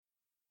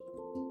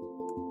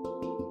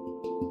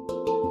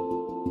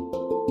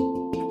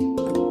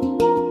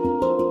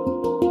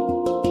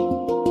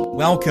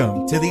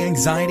Welcome to the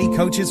Anxiety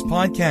Coaches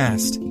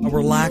Podcast, a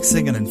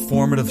relaxing and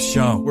informative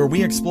show where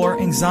we explore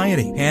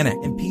anxiety, panic,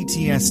 and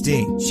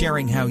PTSD,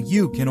 sharing how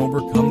you can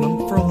overcome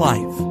them for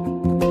life.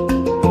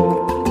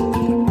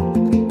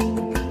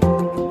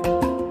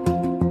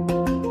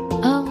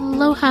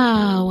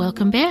 Aloha!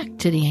 Welcome back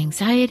to the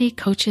Anxiety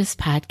Coaches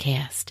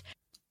Podcast.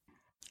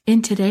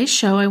 In today's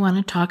show, I want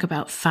to talk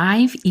about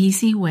 5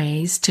 easy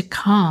ways to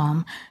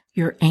calm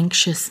your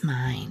anxious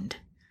mind.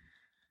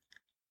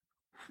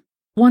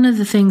 One of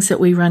the things that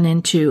we run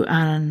into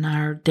on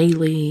our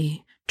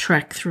daily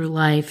trek through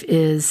life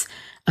is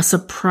a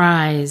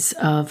surprise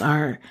of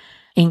our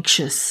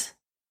anxious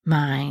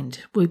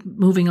mind. We're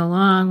moving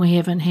along, we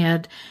haven't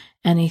had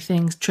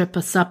anything trip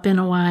us up in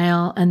a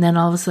while, and then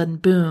all of a sudden,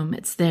 boom,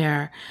 it's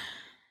there.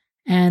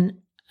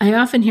 And I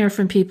often hear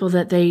from people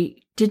that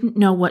they didn't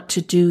know what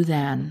to do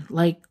then.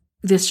 Like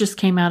this just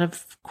came out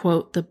of,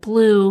 quote, the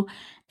blue,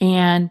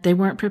 and they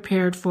weren't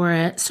prepared for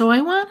it. So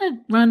I want to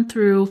run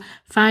through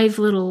 5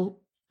 little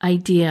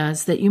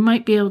ideas that you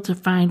might be able to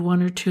find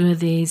 1 or 2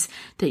 of these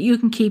that you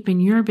can keep in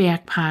your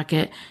back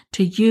pocket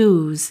to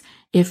use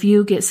if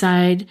you get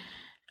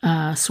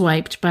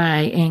swiped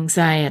by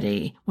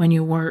anxiety when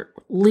you were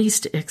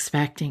least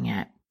expecting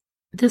it.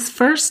 This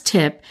first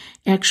tip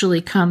actually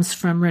comes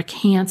from Rick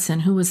Hanson,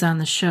 who was on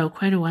the show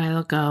quite a while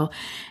ago.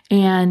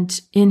 And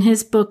in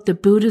his book, The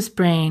Buddha's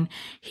Brain,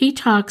 he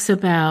talks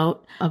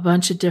about a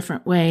bunch of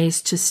different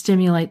ways to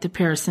stimulate the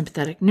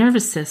parasympathetic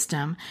nervous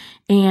system.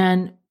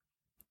 And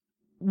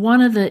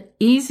one of the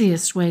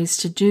easiest ways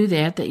to do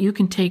that you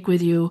can take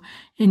with you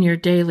in your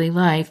daily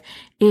life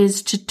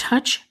is to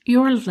touch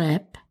your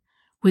lip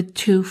with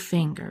 2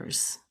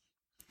 fingers.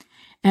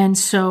 And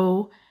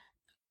so,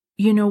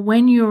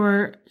 when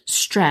you're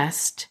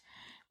stressed,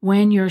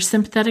 when your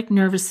sympathetic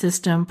nervous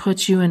system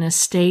puts you in a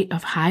state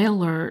of high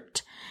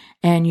alert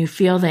and you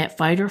feel that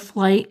fight or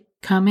flight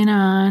coming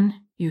on,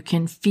 you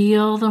can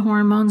feel the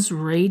hormones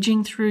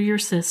raging through your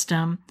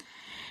system,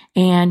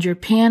 and your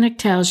panic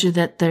tells you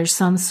that there's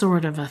some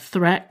sort of a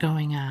threat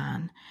going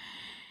on.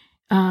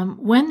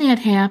 When that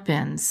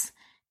happens,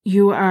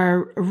 you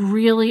are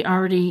really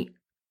already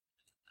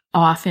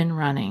off and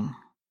running.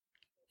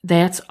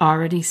 That's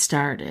already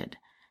started.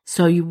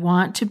 So you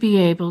want to be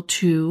able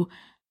to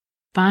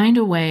find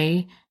a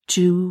way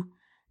to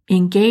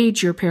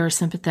engage your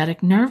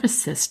parasympathetic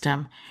nervous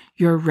system,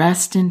 your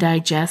rest and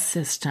digest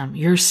system,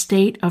 your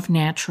state of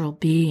natural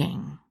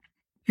being.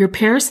 Your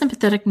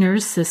parasympathetic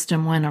nervous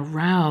system, when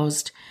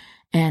aroused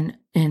and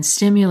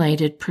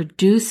stimulated,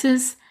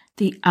 produces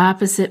the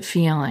opposite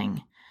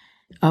feeling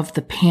of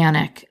the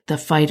panic, the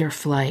fight or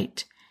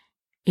flight.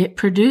 It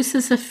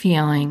produces a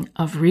feeling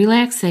of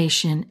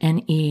relaxation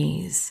and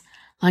ease.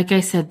 Like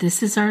I said,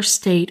 this is our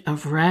state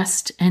of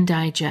rest and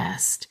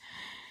digest.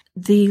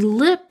 The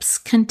lips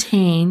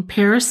contain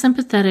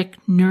parasympathetic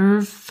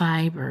nerve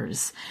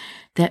fibers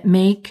that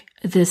make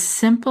this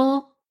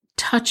simple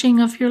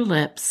touching of your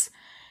lips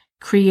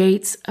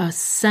creates a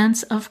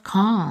sense of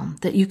calm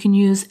that you can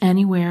use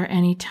anywhere,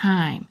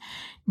 anytime.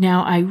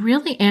 Now, I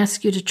really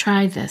ask you to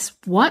try this.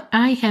 What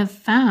I have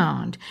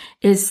found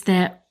is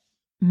that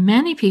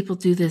many people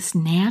do this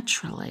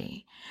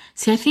naturally.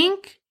 See, I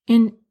think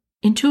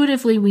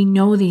intuitively we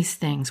know these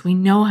things. We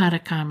know how to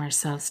calm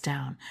ourselves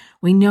down.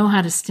 We know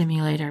how to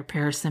stimulate our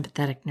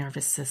parasympathetic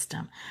nervous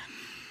system.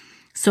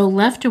 So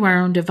left to our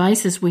own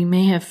devices, we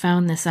may have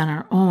found this on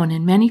our own,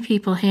 and many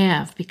people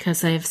have,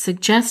 because I have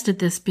suggested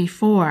this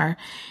before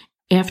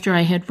after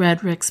I had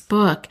read Rick's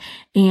book,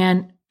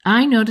 and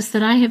I noticed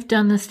that I have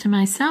done this to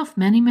myself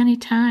many, many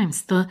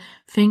times. The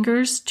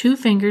fingers, 2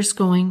 fingers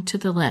going to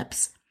the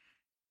lips.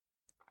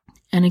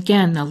 And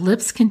again, the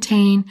lips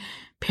contain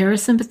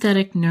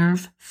parasympathetic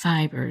nerve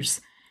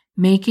fibers,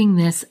 making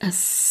this a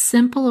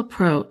simple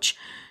approach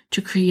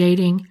to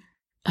creating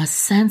a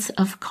sense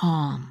of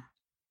calm.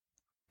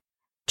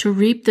 To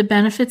reap the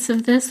benefits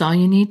of this, all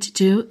you need to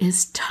do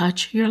is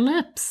touch your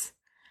lips.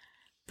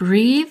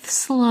 Breathe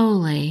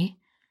slowly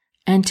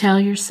and tell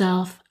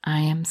yourself, I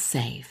am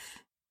safe.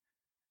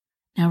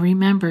 Now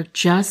remember,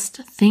 just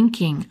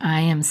thinking I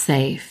am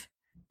safe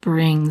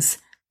brings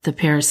the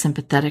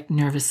parasympathetic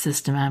nervous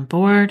system on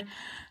board.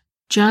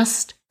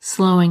 Just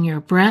slowing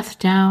your breath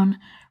down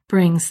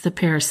brings the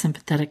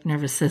parasympathetic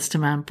nervous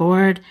system on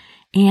board.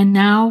 And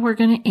now we're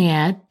going to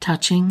add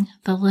touching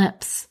the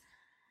lips.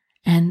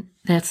 And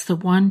that's the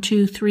 1,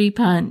 2, 3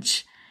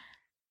 punch.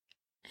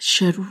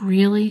 Should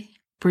really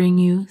bring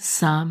you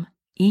some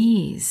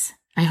ease.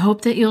 I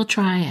hope that you'll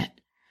try it.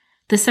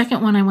 The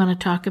second one I want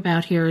to talk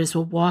about here is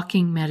a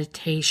walking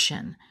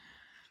meditation.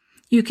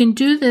 You can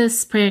do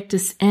this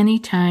practice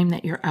anytime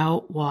that you're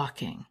out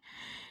walking.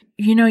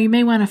 You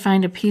may want to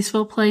find a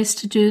peaceful place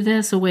to do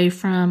this, away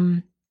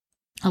from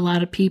a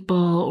lot of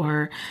people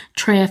or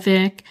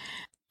traffic.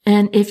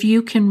 And if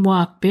you can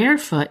walk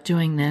barefoot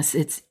doing this,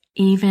 it's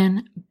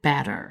even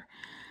better.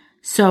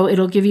 So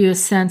it'll give you a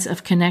sense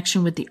of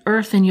connection with the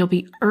earth, and you'll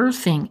be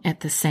earthing at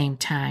the same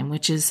time,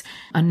 which is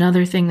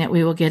another thing that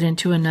we will get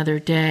into another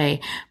day.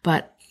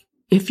 But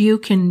if you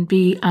can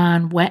be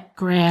on wet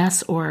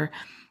grass or,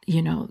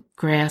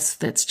 grass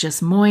that's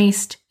just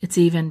moist, it's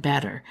even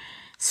better.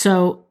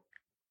 So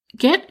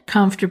get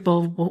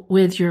comfortable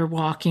with your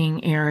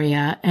walking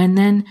area and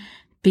then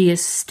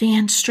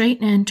stand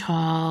straight and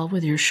tall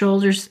with your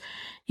shoulders,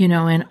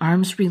 and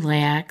arms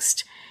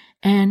relaxed,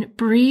 and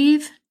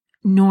breathe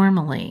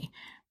normally.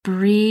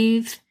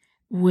 Breathe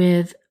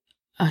with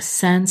a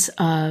sense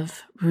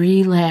of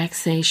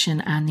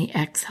relaxation on the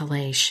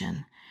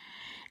exhalation.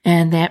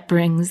 And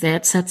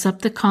that sets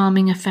up the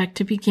calming effect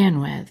to begin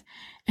with.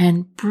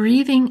 And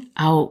breathing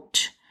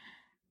out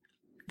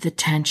the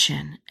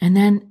tension. And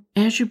then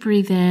as you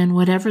breathe in,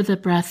 whatever the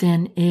breath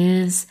in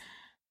is,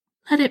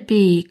 let it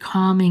be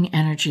calming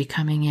energy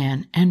coming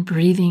in and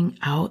breathing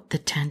out the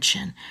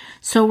tension.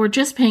 So we're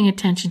just paying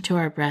attention to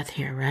our breath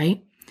here,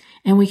 right?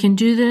 And we can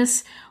do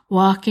this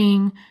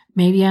walking,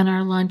 maybe on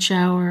our lunch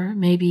hour,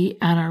 maybe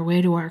on our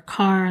way to our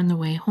car on the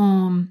way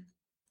home.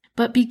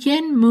 But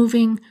begin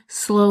moving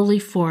slowly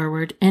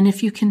forward. And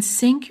if you can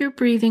sync your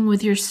breathing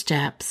with your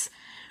steps,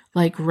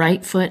 like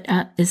right foot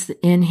is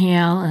the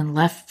inhale and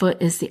left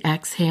foot is the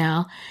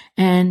exhale,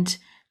 and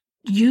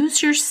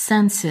use your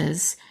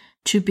senses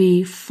to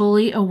be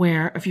fully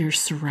aware of your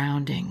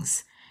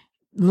surroundings.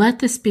 Let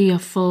this be a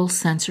full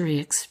sensory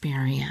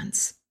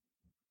experience.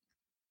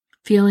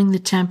 Feeling the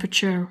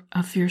temperature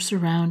of your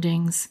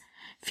surroundings,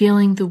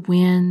 feeling the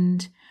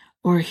wind,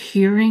 or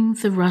hearing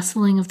the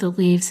rustling of the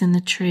leaves in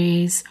the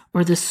trees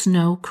or the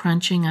snow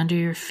crunching under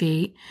your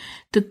feet.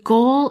 The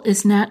goal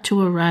is not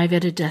to arrive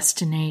at a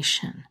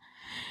destination.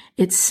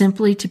 It's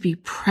simply to be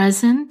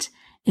present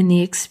in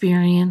the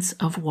experience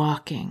of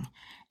walking.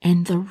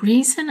 And the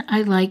reason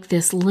I like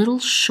this little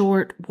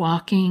short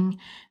walking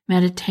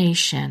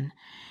meditation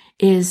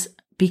is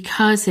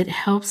because it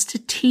helps to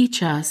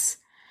teach us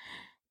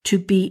to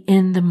be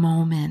in the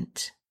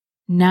moment,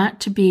 not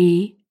to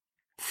be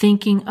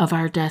thinking of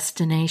our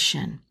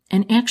destination.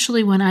 And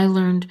actually, when I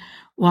learned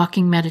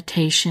walking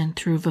meditation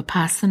through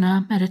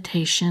Vipassana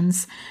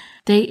meditations,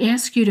 they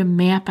ask you to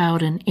map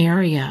out an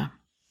area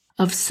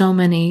of so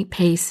many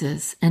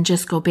paces and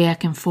just go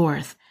back and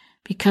forth,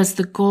 because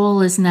the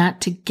goal is not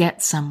to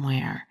get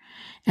somewhere.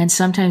 And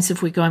sometimes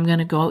if we go, I'm going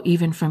to go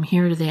even from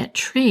here to that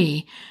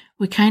tree,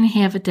 we kind of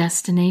have a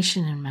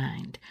destination in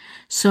mind.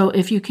 So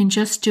if you can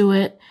just do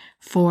it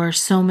for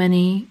so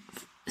many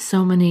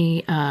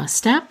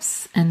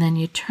steps, and then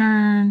you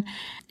turn,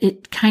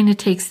 it kind of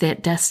takes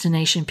that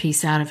destination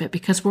piece out of it,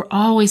 because we're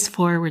always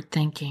forward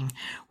thinking.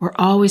 We're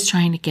always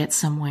trying to get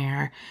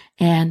somewhere.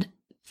 And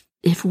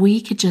if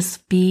we could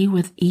just be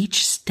with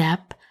each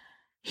step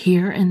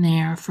here and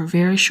there for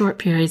very short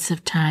periods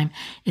of time,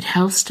 it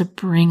helps to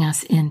bring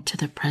us into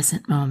the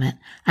present moment.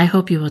 I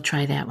hope you will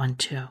try that one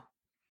too.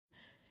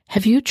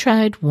 Have you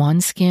tried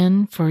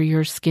OneSkin for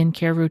your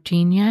skincare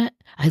routine yet?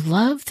 I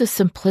love the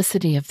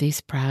simplicity of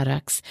these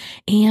products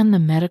and the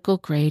medical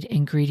grade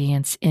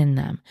ingredients in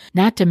them,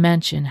 not to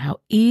mention how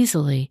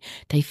easily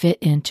they fit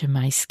into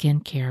my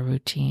skincare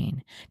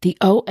routine. The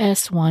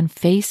OS1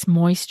 Face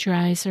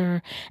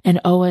Moisturizer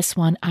and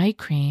OS1 Eye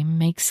Cream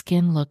make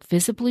skin look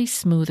visibly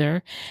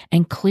smoother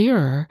and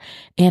clearer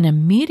and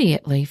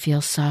immediately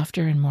feel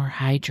softer and more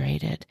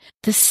hydrated.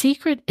 The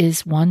secret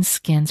is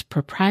OneSkin's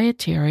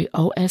proprietary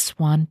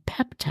OS1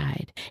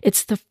 peptide.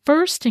 It's the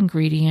first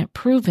ingredient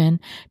proven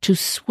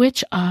to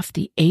switch off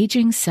the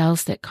aging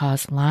cells that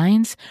cause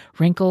lines,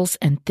 wrinkles,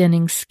 and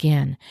thinning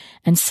skin,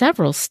 and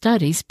several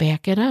studies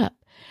back it up.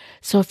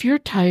 So if you're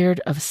tired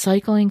of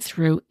cycling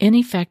through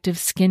ineffective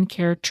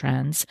skincare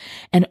trends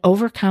and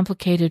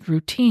overcomplicated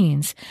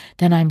routines,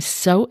 then I'm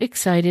so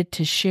excited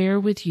to share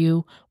with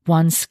you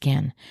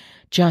OneSkin.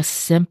 Just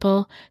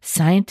simple,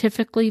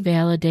 scientifically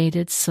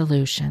validated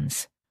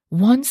solutions.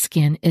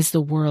 OneSkin is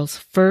the world's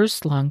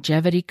first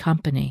longevity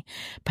company.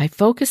 By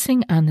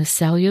focusing on the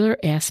cellular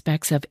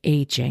aspects of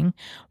aging,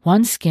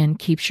 OneSkin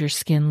keeps your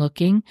skin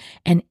looking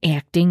and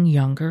acting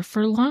younger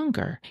for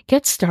longer.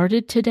 Get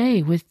started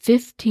today with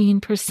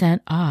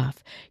 15%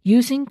 off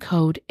using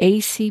code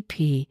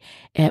ACP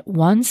at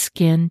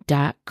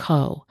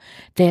oneskin.co.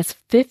 That's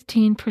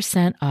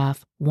 15%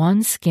 off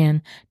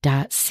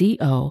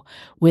oneskin.co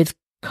with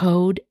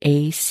code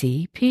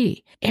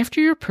ACP.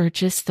 After your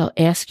purchase, they'll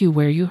ask you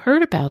where you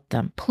heard about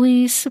them.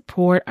 Please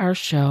support our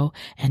show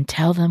and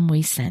tell them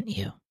we sent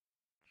you.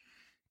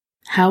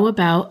 How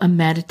about a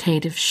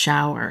meditative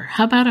shower?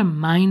 How about a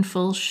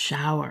mindful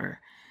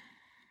shower?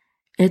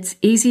 It's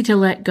easy to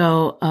let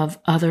go of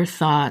other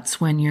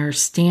thoughts when you're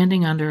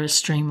standing under a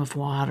stream of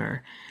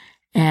water.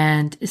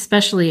 And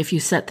especially if you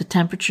set the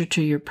temperature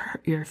to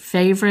your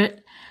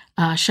favorite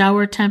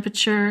shower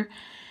temperature,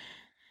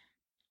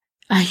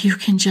 you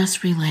can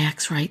just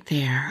relax right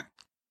there.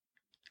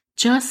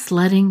 Just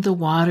letting the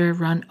water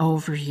run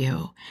over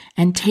you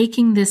and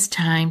taking this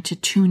time to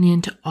tune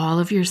into all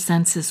of your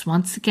senses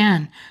once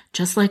again,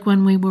 just like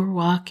when we were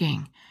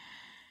walking.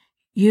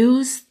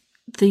 Use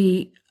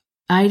the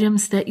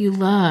items that you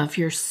love,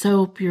 your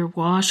soap, your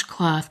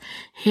washcloth.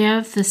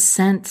 Have the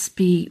scents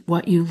be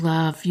what you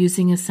love,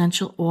 using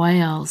essential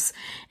oils,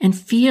 and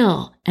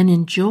feel and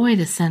enjoy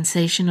the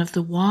sensation of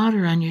the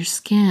water on your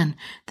skin,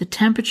 the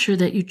temperature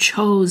that you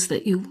chose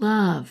that you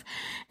love,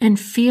 and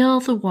feel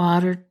the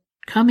water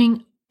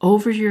coming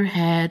over your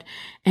head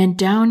and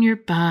down your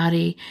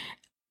body,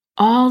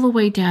 all the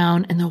way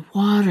down, and the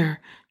water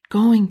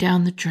going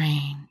down the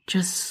drain,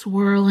 just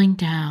swirling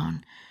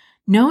down.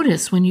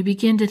 Notice when you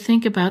begin to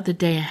think about the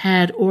day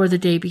ahead or the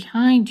day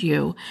behind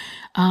you,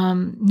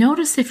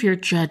 notice if you're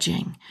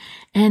judging.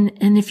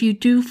 And if you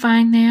do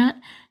find that,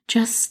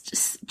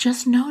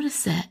 just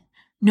notice it.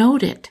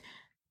 Note it,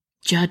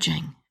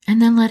 judging,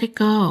 and then let it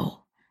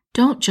go.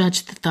 Don't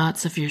judge the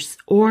thoughts of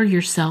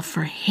yourself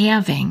for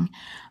having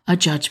a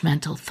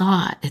judgmental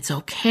thought. It's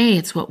okay.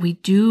 It's what we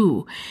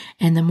do.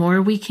 And the more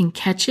we can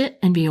catch it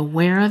and be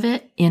aware of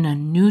it in a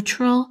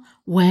neutral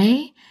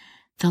way,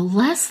 the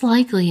less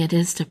likely it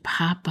is to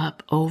pop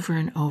up over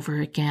and over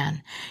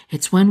again.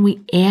 It's when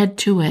we add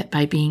to it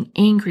by being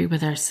angry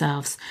with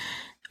ourselves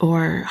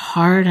or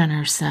hard on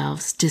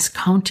ourselves,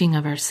 discounting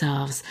of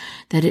ourselves,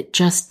 that it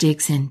just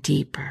digs in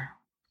deeper.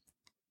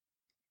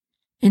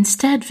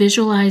 Instead,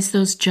 visualize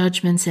those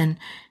judgments and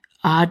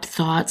odd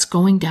thoughts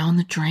going down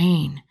the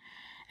drain,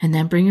 and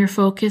then bring your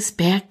focus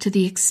back to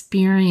the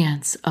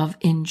experience of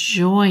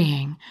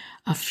enjoying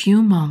a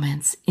few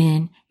moments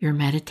in your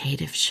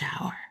meditative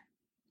shower.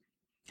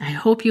 I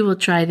hope you will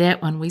try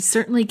that one. We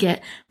certainly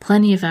get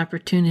plenty of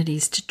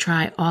opportunities to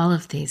try all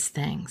of these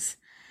things.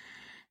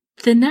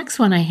 The next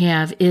one I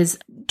have is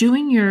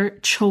doing your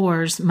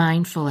chores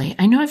mindfully.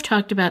 I know I've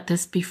talked about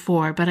this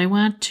before, but I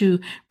want to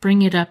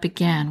bring it up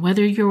again.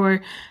 Whether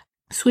you're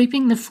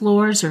sweeping the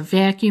floors or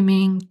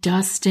vacuuming,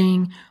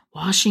 dusting,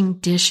 washing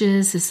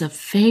dishes is a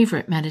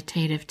favorite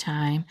meditative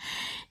time.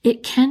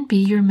 It can be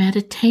your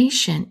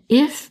meditation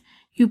if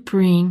you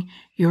bring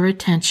your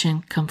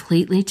attention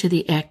completely to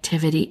the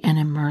activity and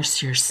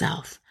immerse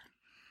yourself.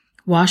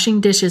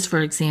 Washing dishes, for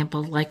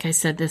example, like I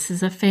said, this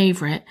is a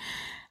favorite,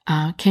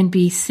 can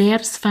be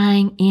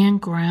satisfying and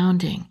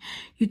grounding.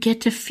 You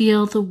get to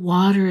feel the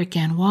water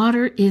again.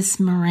 Water is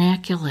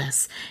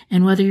miraculous.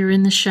 And whether you're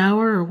in the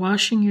shower or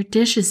washing your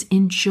dishes,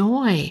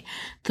 enjoy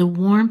the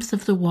warmth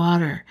of the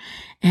water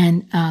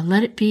and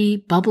let it be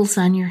bubbles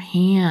on your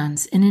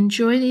hands, and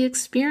enjoy the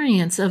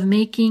experience of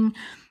making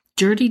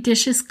dirty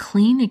dishes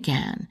clean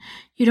again.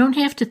 You don't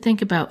have to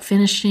think about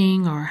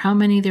finishing or how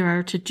many there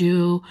are to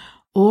do,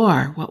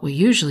 or what we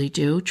usually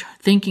do,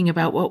 thinking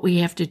about what we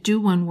have to do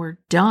when we're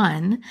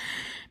done,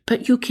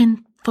 but you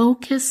can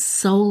focus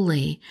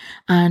solely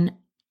on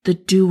the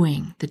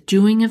doing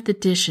of the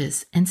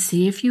dishes, and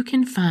see if you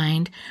can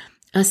find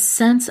a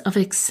sense of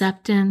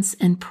acceptance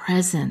and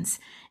presence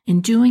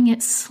in doing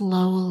it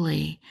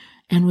slowly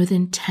and with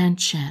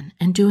intention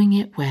and doing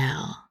it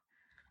well.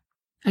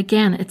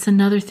 Again, it's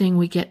another thing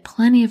we get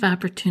plenty of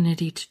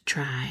opportunity to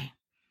try.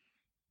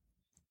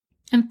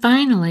 And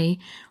finally,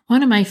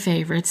 one of my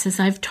favorites is,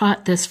 I've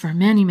taught this for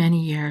many,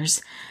 many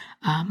years,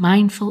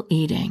 mindful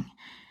eating.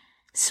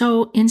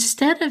 So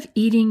instead of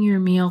eating your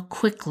meal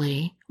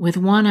quickly with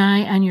one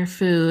eye on your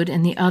food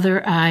and the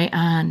other eye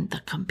on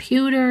the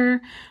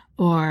computer,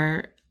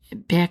 or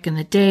back in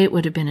the day it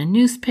would have been a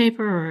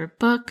newspaper or a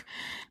book,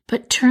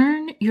 but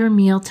turn your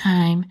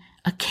mealtime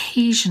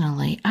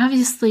occasionally.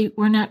 Obviously,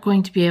 we're not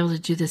going to be able to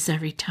do this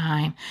every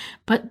time,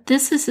 but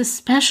this is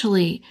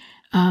especially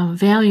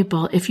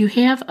valuable if you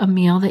have a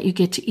meal that you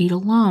get to eat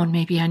alone,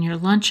 maybe on your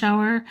lunch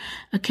hour.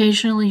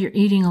 Occasionally you're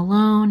eating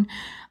alone,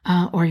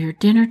 or your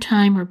dinner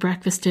time or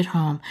breakfast at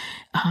home.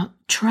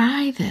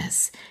 Try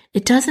this.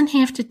 It doesn't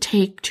have to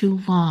take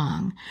too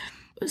long.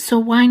 So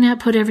why not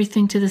put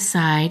everything to the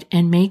side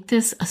and make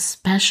this a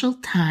special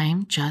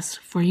time just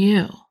for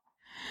you?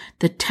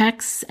 The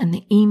texts and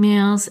the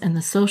emails and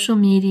the social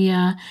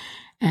media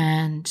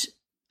and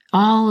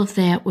all of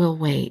that will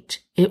wait.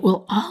 It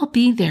will all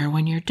be there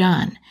when you're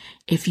done,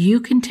 if you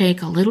can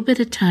take a little bit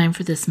of time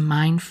for this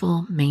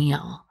mindful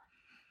meal.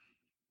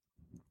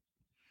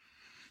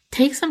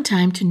 Take some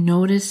time to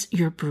notice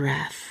your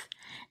breath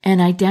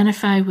and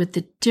identify with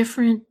the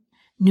different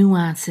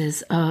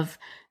nuances of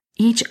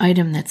each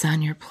item that's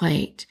on your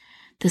plate,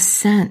 the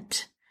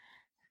scent,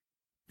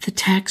 the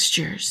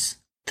textures,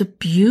 the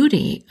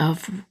beauty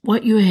of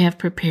what you have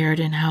prepared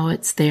and how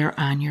it's there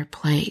on your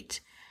plate.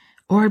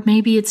 Or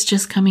maybe it's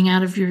just coming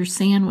out of your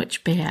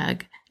sandwich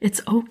bag.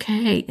 It's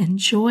okay.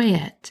 Enjoy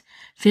it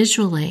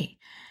visually.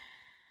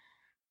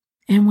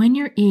 And when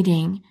you're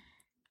eating,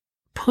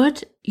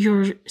 put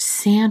your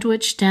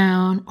sandwich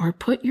down or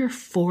put your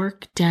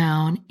fork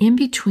down in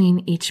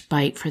between each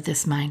bite for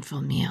this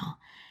mindful meal.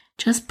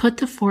 Just put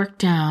the fork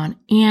down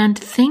and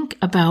think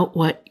about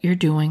what you're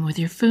doing with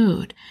your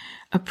food.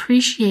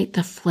 Appreciate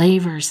the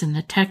flavors and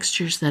the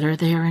textures that are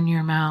there in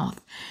your mouth.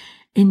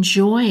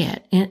 Enjoy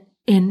it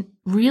and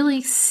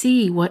really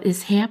see what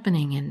is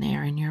happening in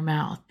there in your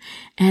mouth,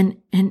 and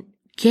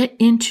get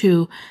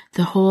into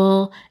the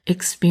whole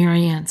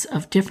experience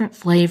of different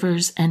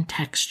flavors and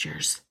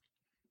textures.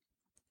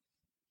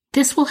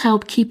 This will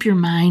help keep your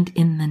mind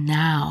in the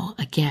now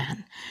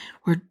again.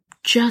 We're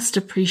just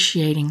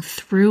appreciating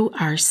through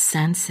our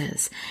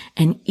senses,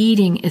 and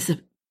eating is a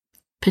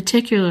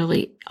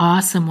particularly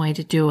awesome way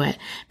to do it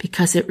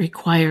because it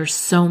requires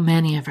so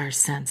many of our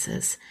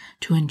senses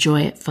to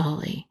enjoy it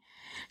fully.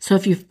 So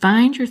if you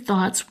find your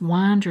thoughts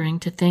wandering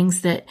to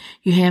things that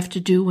you have to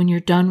do when you're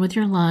done with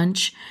your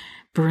lunch,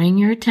 bring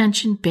your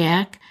attention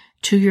back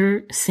to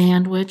your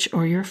sandwich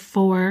or your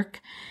fork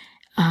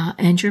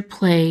and your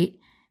plate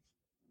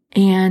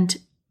and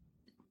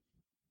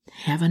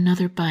have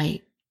another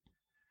bite.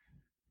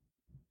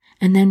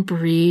 And then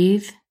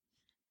breathe,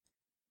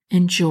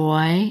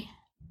 enjoy,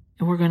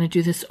 and we're going to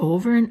do this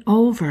over and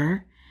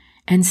over,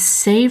 and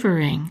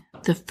savoring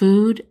the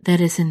food that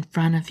is in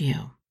front of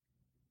you.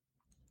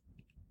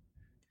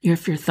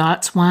 If your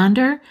thoughts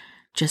wander,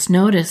 just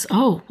notice,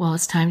 oh, well,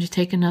 it's time to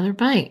take another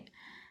bite.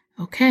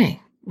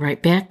 Okay,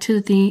 right back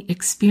to the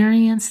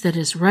experience that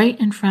is right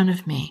in front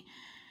of me,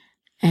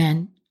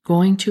 and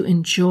going to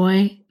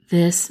enjoy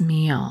this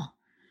meal,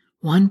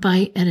 one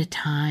bite at a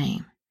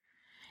time.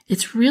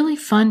 It's really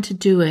fun to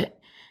do it.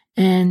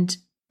 And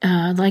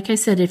like I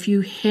said, if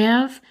you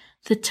have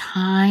the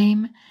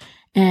time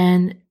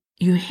and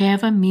you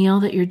have a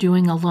meal that you're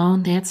doing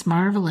alone, that's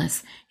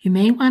marvelous. You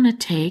may want to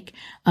take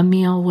a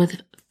meal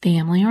with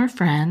family or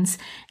friends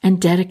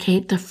and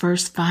dedicate the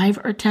first 5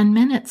 or 10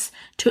 minutes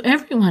to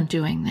everyone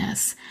doing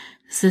this.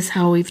 This is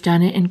how we've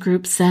done it in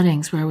group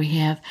settings where we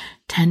have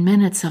 10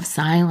 minutes of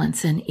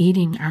silence and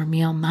eating our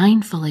meal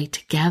mindfully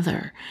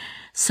together.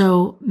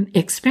 So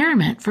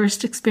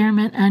first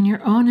experiment on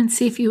your own and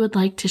see if you would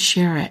like to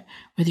share it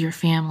with your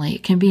family.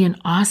 It can be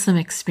an awesome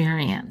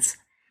experience.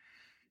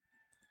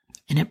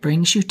 And it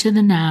brings you to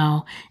the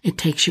now. It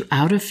takes you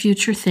out of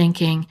future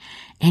thinking,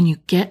 and you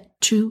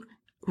get to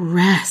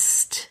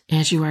rest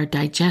as you are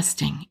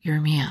digesting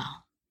your meal.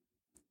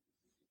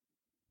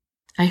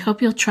 I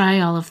hope you'll try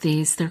all of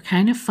these. They're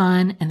kind of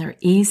fun and they're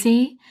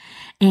easy.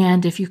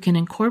 And if you can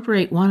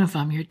incorporate one of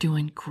them, you're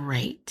doing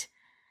great.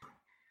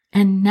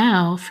 And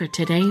now for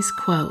today's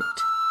quote.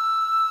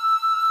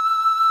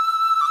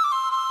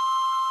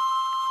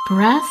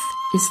 Breath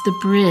is the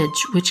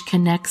bridge which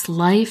connects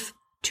life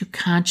to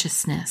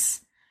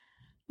consciousness,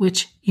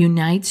 which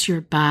unites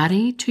your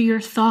body to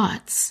your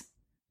thoughts.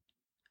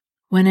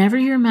 Whenever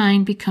your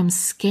mind becomes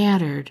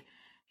scattered,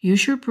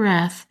 use your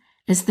breath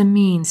as the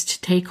means to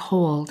take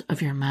hold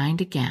of your mind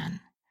again.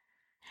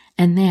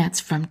 And that's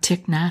from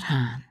Thich Nhat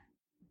Hanh.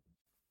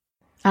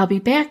 I'll be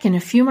back in a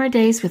few more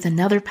days with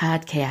another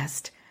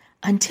podcast.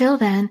 Until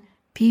then,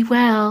 be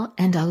well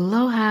and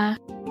aloha.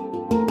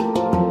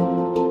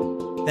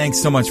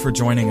 Thanks so much for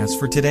joining us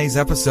for today's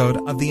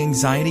episode of the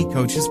Anxiety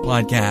Coaches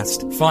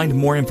Podcast. Find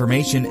more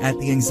information at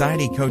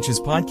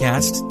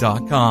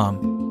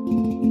theanxietycoachespodcast.com.